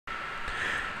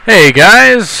Hey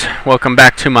guys, welcome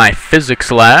back to my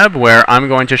physics lab where I'm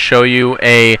going to show you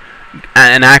an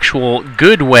actual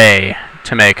good way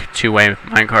to make two-way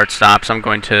minecart stops. I'm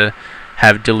going to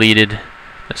have deleted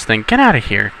this thing. Get out of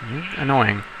here, you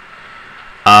annoying.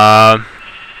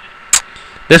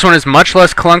 This one is much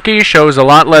less clunky, shows a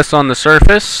lot less on the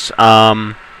surface.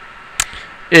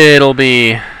 It'll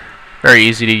be very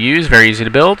easy to use, very easy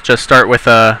to build. Just start with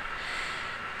a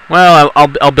Well,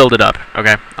 I'll build it up,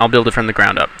 okay? I'll build it from the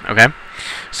ground up, okay?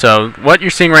 So what you're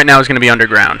seeing right now is going to be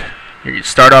underground. You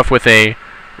start off with a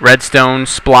redstone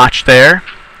splotch there,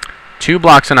 2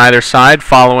 blocks on either side,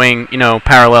 following,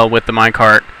 parallel with the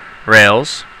minecart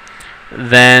rails.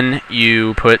 Then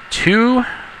you put 2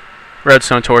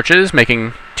 redstone torches,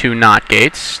 making 2 knot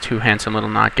gates, 2 handsome little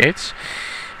knot gates.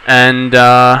 And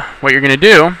what you're going to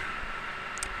do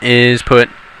is put...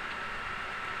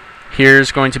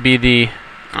 Here's going to be the...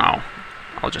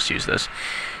 I'll just use this.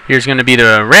 Here's going to be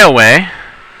the railway,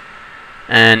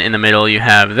 and in the middle you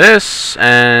have this,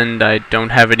 and I don't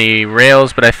have any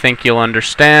rails, but I think you'll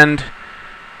understand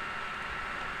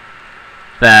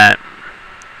that.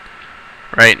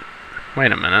 Right,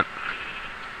 wait a minute.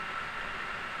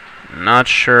 Not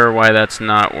sure why that's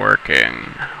not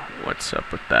working. What's up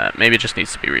with that? Maybe it just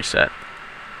needs to be reset.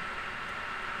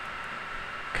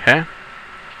 Okay.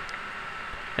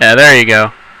 Yeah, there you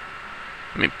go.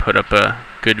 Let me put up a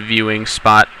good viewing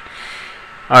spot.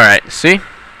 Alright, see?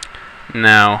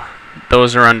 Now,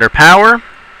 those are under power,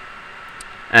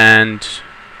 and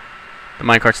the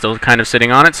minecart's still kind of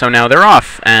sitting on it, so now they're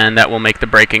off, and that will make the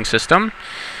braking system.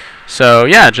 So,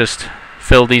 yeah, just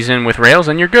fill these in with rails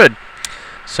and you're good.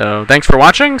 So, thanks for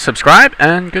watching, subscribe,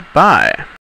 and goodbye.